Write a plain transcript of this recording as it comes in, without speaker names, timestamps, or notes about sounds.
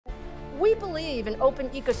We believe an open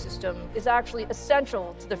ecosystem is actually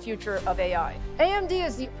essential to the future of AI. AMD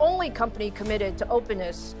is the only company committed to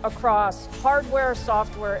openness across hardware,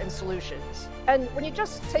 software, and solutions. And when you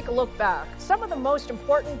just take a look back, some of the most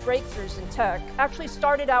important breakthroughs in tech actually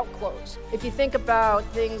started out closed. If you think about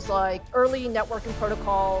things like early networking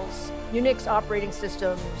protocols, Unix operating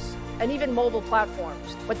systems, and even mobile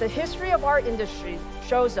platforms. But the history of our industry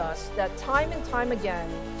shows us that time and time again,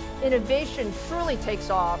 innovation truly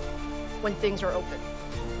takes off when things are open.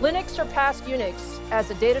 Linux surpassed Unix as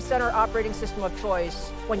a data center operating system of choice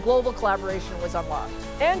when global collaboration was unlocked.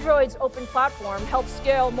 Android's open platform helped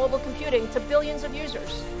scale mobile computing to billions of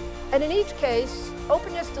users. And in each case,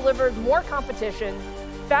 openness delivered more competition,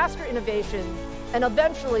 faster innovation, and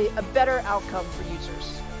eventually a better outcome for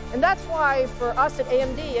users. And that's why for us at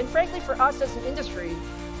AMD, and frankly for us as an industry,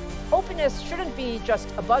 openness shouldn't be just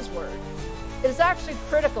a buzzword. It is actually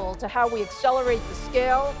critical to how we accelerate the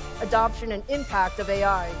scale, adoption, and impact of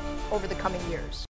AI over the coming years.